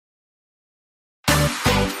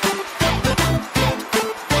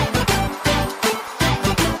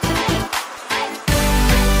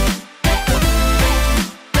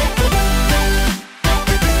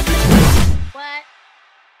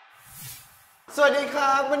สวัสดีค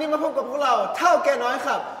รับวันนี้มาพบกับพวกเราเท่าแก่น้อยค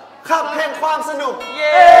รับขับแห่งความสนุกเ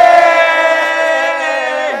ย้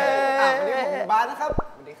วันนี้ผมบาสนะครับส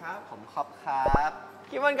วัสดีครับผมคอปครับ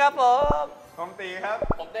คิมอนครับผมตีครับ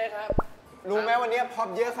ผมเต้ครับรู้ไหมวันนี้พร็อพ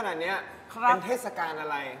เยอะขนาดนี้เป็นเทศกาลอะ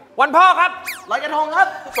ไรวันพ่อครับลอยกระทงครับ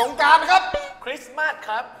สงกรานต์ครับคริสต์มาสค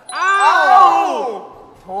รับอ้าว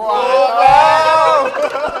ถูกแล้ว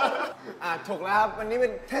ถูกแล้วครับวันนี้เป็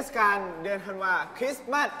นเทศกาลเดือนธันวาคริสต์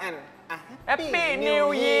มาสแอนด์Happy New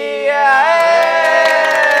Year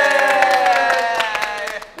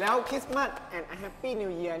แล้วคริสต์มาสแอนด์แฮปปี้นิ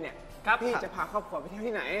วเยียร์เนี่ยพี่จะพาครอบครัวไปเที่ยว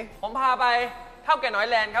ที่ไหนผมพาไปเท่าแก่น้อย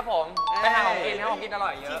แลนด์ครับผมไปหาของกินอร่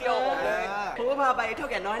อยเยอะที่เดียวผมเลยผมก็พาไปเท่า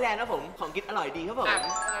แก่น้อยแลนด์นะผมของกินอร่อยดีครับผม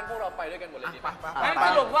งั้นพวกเราไปด้วยกันหมดเลยดีงั้นส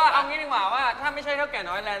รุปว่าเอางี้ดีกว่าว่าถ้าไม่ใช่เท่าแก่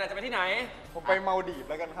น้อยแลนด์จะไปที่ไหนผมไปมาดีฟ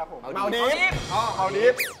แล้วกันครับผมมาดีฟมาดี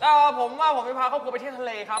ฟผมว่าผมจะพาครอบครัวไปเที่ยวทะเ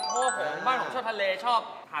ลครับเพราะผมบ้านผมชอบทะเลชอบ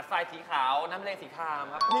หาดทรายสีขาวน้ำทะเลสีคราม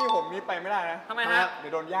ครับนี่ผมนี่ไปไม่ได้นะทำไมฮะเดี๋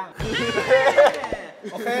ยวโดนย่าง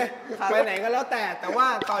โอเคไปไหนก็แล้วแต่ว่า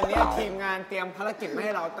ตอนนี้ทีมงานเตรียมภารกิจมาใ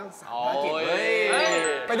ห้เราตั้ง3ภารกิจ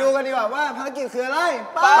ไปดูกันดีกว่าว่าภารกิจคืออะไร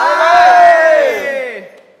ไป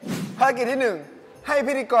ภารกิจที่1ให้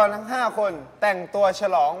พิธีกรทั้ง5คนแต่งตัวฉ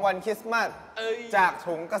ลองวันคริสต์มาสจาก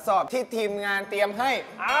ถุงกระสอบที่ทีมงานเตรียมให้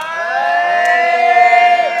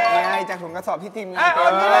ไงจากถุงกระสอบที่ทีมงานเตรีย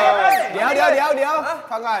มให้เดี๋ยว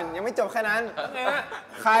ฟังก่อนยังไม่จบแค่นั้น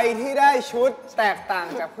ใครที่ได้ชุดแตกต่าง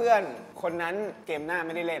จากเพื่อนคนนั้นเกมหน้าไ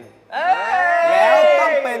ม่ได้เล่นแล้วต้อ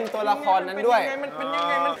งเป็นตัวละครนั้นด้วยมันเป็นยัง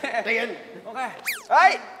ไงมันเรียนโอเคเ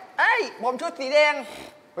ฮ้ยผมชุดสีแดง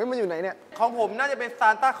มันอยู่ไหนเนี่ยของผมน่าจะเป็นซา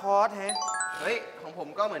นต้าคลอสเฮ้ยของผม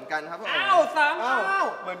ก็เหมือนกันครับผมอ้าว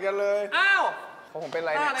3เหมือนกันเลยอ้าวของผมเป็นอะไ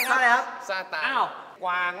รเนี่ยใช่ครับซาตานอ้าวก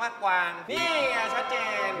วางมากกวางนี่ไงชัดเจ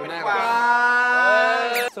นเป็นกวาง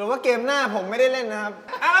สรุปว่าเกมหน้าผมไม่ได้เล่นนะครับ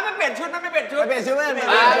ไม่เปลี่ยนชุดไม่เปลี่ยนชุดไม่เปลี่ยนชุด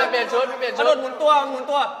ไม่เปลี่ยนชุดกระโดดหมุนตัว1 2 3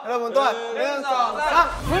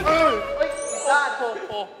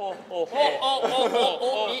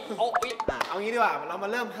เอางี้ดีกว่าเรามา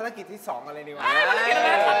เริ่มภารกิจที่2กันเลยดีกว่าภารกิจอะไร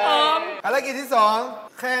ครับผมภารกิจที่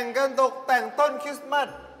2แข่งกันตกแต่งต้นคริสต์มาส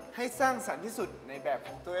ให้สร้างสรรค์ที่สุดในแบบข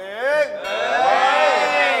องตัวเอง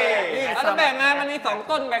แล้วแบ่งงานมันมี2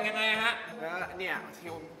ต้นแบ่งยังไงฮะเนี่ย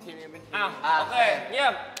ทีมนี้เป็นโอเคเยี่ย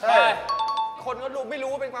มไปคนก็รู้ไม่รู้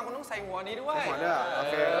ว่าเป็นความคนต้องใส่หัวนี้ด้วยหัวด้วยโอ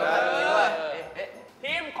เค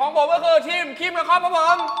ทีมของผมก็คือทีมคิมกับคอปครับผ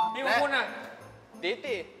มทีมของคุณน่ะดี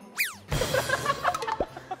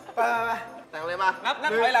ไปแต่งเลยมานับ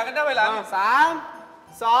ถอยหลังกันได้เวลา3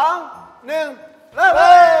 2 1เริ่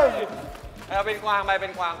มเป็นกวางไป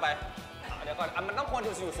เดี๋ยวก่อนมันต้องควรอ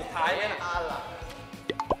ยู่สุดท้ายไหมนะ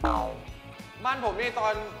บ้านผมนี่ตอ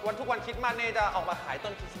นทุกวันคริสต์มาสนี่จะออกมาขายต้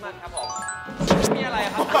นคริสต์มาสครับผมมีอะไร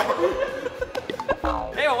ครับ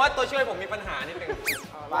บอกว่าตัวช่วยผมมีปัญหานิดนึง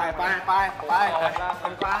ไปเป็นกวางก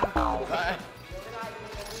วา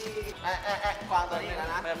งตัวนี้น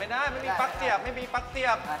ะเปิดไม่ได้ไม่มีปลั๊กเสีย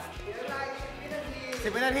บ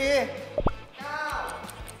10 วินาที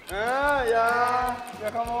อย่า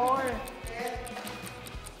ขโมย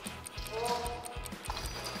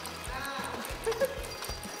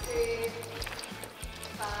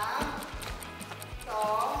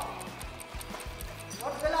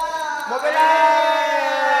หมดเวลา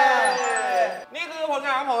นี่คือผลง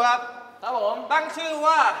านของผมครับผมตั้งชื่อ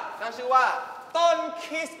ว่าต้นค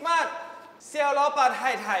ริสต์มาสเซียวล้อปลา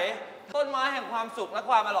ไทยต้นไม้แห่งความสุขและ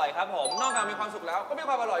ความอร่อยครับผมนอกจากมีความสุขแล้วก็มีค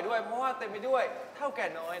วามอร่อยด้วยเพราะว่าเต็มไปด้วยเท่าแก่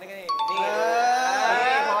น้อยนั่นเองนี่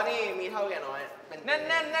เพราะนี่มีเท่าแก่น้อยแน่น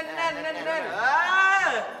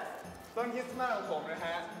ต้นคริสต์มาสของผมนะฮ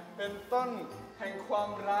ะเป็นต้นแห่งความ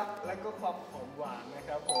รักและก็ความหอมหวานนะค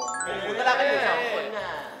รับผมคุณก็รักกันอยู่2 คนน่ะ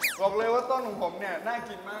บอกเลยว่าต้นของผมเนี่ยน่า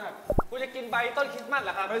กินมากคุณจะกินใบต้นคริสต์มาสเหร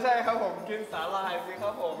อครับไม่ใช่ครับผมกินสาหร่ายสิครั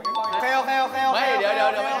บผมโอเคไม่เดี๋ยว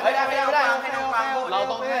ไม่ได้ให้น้องกวางเรา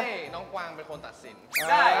ต้องให้น้องกวางเป็นคนตัดสิน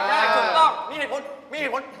ได้ถูกต้องมีเหตุผล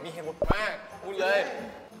มากพูดเลย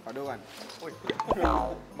ขอดูก่อน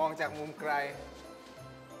มองจากมุมไกล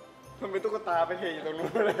มันเป็นตุ๊กตาไปเทอยู่ตรงนู้น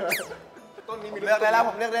เลยต้นนี้มีผมเลือกได้แล้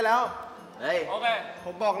วโอเคผ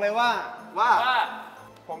มบอกเลยว่า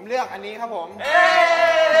ผมเลือกอันนี้ครับผม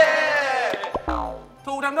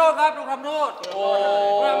ถูกทำโทษครับถูกทำโทษ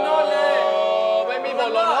ทำโทษเลยไม่มีบท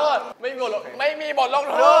ลงโทษ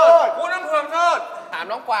คุณต้องทำโทษถาม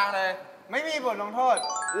น้องกวางเลยไม่มีบทลงโทษ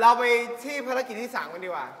เราไปที่ภารกิจที่3กันดี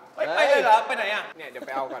กว่าไปเลยเหรอไปไหนอ่ะเนี่ยเดี๋ยวไ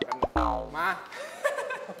ปเอาก่อนมา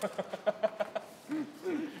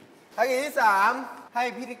ภารกิจที่3ให้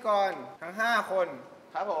พิธีกรทั้ง5 คน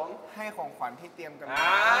ครับผมให้ของขวัญที่เตรียมกัน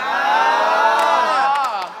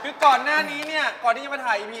คือก่อนหน้านี้เนี่ย ก่อนที่จะมา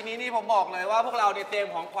ถ่าย EP นี้นี่ผมบอกเลยว่าพวกเราเนี่ยเตรียม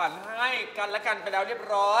ของขวัญให้กันและกันไปแล้วเรียบ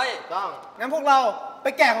ร้อย ต้อง งั้นพวกเราไป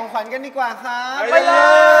แกะของขวัญกันดีกว่าครับ ไปเล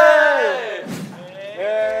ย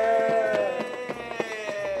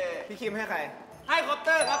พี่คิมให้ใคร ให้คอปเต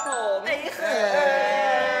อร์ครับผม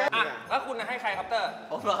อ่ะแล้วคุณให้ใครคอปเตอร์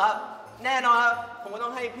ผมเหรอครับ แน่นอนครับ ผมก็ต้อ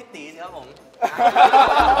งให้พี่ตีสิครับผม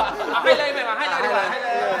ให้เลยไปมาให้เลยดีกว่าให้เล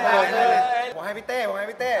ย ผมให้พี่เต้ผมให้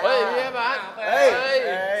พี่เต้ เฮ้ยพี่ให้มา เฮ้ย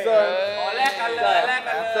ส่วน ขอแลกกันเลยแลก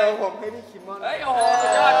กันเลย ส่วนผมให้พี่คิมมอน เฮ้ยโอ้โหสุด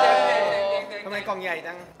ยอดเจ๋ง ทำไมกล่องใหญ่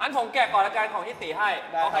จัง อันผมแกะก่อนละกันของที่ตีให้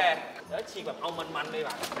โอเคเดี๋ยวฉีกแบบเอามันๆเลย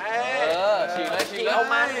ว่ะ ฉีกเลยฉีกเลย เอา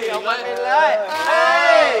มันไปเลย เอ้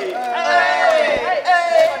ย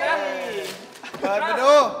ก่อนนะ เปิดมา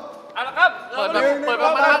ดู เอาละครับ เปิดแบบมันเปิดแบ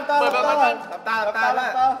บมัน หลับตาหลับตาแล้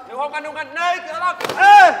ว ดูพร้อมกันดูกันเนยเกลือรอบ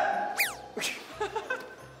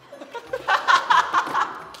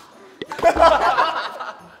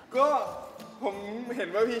ก็ผมเห็น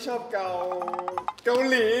ว่าพี่ชอบเกา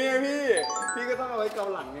หลีไงพี่ก็ต้องเอาไว้เกา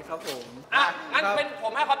หลังไงครับผม อ่ะงั้นเป็นผ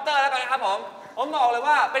มให้คอปเตอร์แล้วกันนะครับผมบอกเลย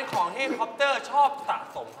ว่าเป็นของที่คอปเตอร์ชอบสะ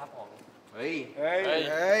สมครับผม เฮ้ย เฮ้ย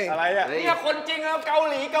เฮ้ย อะไรอ่ะ เนี่ยคนจริงแล้วเกา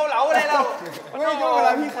หลีเกาเหลาอะไรเรา ไม่ก็เวล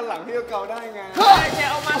าพี่คันหลังพี่ก็เกาได้ไง แกะ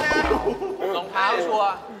ออกมานะ รองเท้าชัว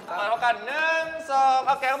ร์ เปิดเท่ากัน1 2เ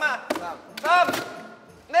อาแกะออกมา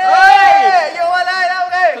3นี่โยนมาเลยแล้ว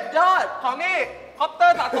เลย สุดยอด ของนี่คอปเตอ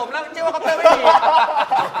ร์สะสมแล้วจริงว่าคอปเตอร์ไม่ดี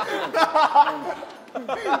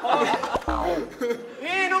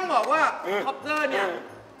พี่ต้องบอกว่าคอปเตอร์เนี่ย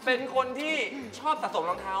เป็นคนที่ชอบสะสม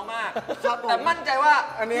รองเท้ามากแต่มั่นใจว่า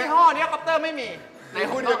ยี่ห้อนี้คอปเตอร์ไม่มี ใน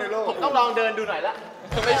หุ้นเดียวในโลก ผมต้องลองเดินดูหน่อยละ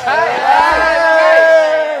ไม่ใช่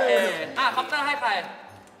คอปเตอร์ให้ใคร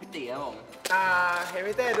พี่ตีครับผม เห็น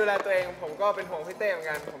พี่เต้ดูแลตัวเอง ผมก็เป็นห่วงพี่เต้เหมือน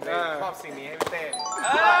กัน ผมเลยมอบสิ่งนี้ให้พี่เต้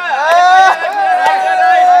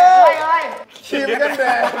ครีมกันแด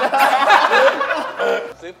ด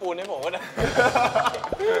ซื้อปูนให้ผมก็ได้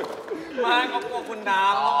มาขอบคุณดา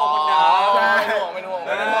วต้องขอบคุณดาว ไม่ห่วง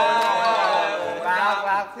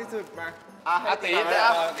รักที่สุดมา อาตี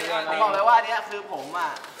ผมบอกเลยว่าอันเนี้ยคือผมอ่ะ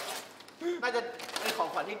น่าจะเป็นของ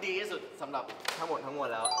ขวัญที่ดีที่สุดสำหรับทั้งหมดทั้งมวล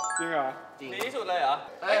แล้ว จริงเหรอ จริง ดีที่สุดเลยเหรอ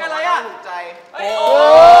เฮ้ย อะไรอ่ะ ถูกใจ โอ้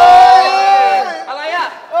อะไรอ่ะ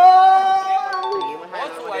สีมันให้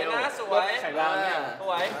สวยนะสวย ไข่ดาวเนี่ย ส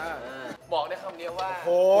วย บอกได้คำเดียวว่า โห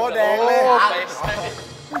แดงเลย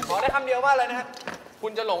ขอได้คำเดียวว่าอะไรนะฮะ คุ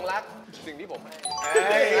ณจะหลงรักสิ่งที่ผมให้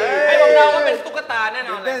ให้ผมเดาว่าเป็นตุ๊กตาแน่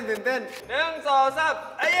นอนเลย ตื่นเต้น 1 2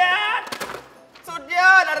 3ไอ้ยาสุดย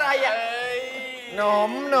อดอะไรอ่ะ หน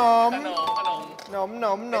ม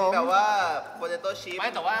แบบว่าโปเตโต้ชีส ไม่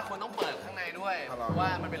แต่ว่าคุณต้องเปิดข้างในด้วยเพราะว่า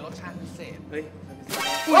มันเป็นรสชาติพิเศษ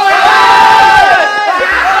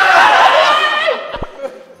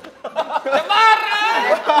จะบ้าเลย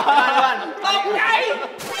ตกใจ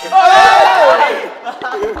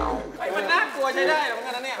มันน่ากลัวใช้ได้เหมือน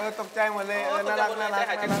กันนะเนี่ย ตกใจหมดเลยน่ารัก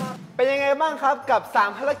เป็นยังไงบ้างครับกับ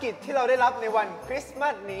 3 ภารกิจที่เราได้รับในวันคริสต์มา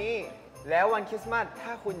สนี้ แล้ววันคริสต์มาสถ้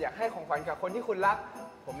าคุณอยากให้ของขวัญกับคนที่คุณรัก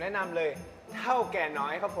ผมแนะนำเลยเท่าแก่น้อ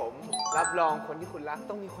ยครับผม รับรองคนที่คุณรัก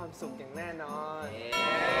ต้องมีความสุขอย่างแน่นอน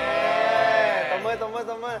ตบมือ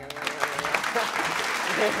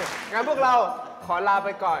งั้นพวกเราขอลาไป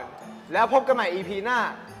ก่อน แล้วพบกันใหม่ EP หน้า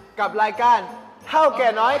กับรายการเท่าแก่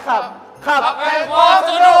น้อยขับ แห่งความ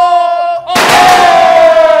สนุก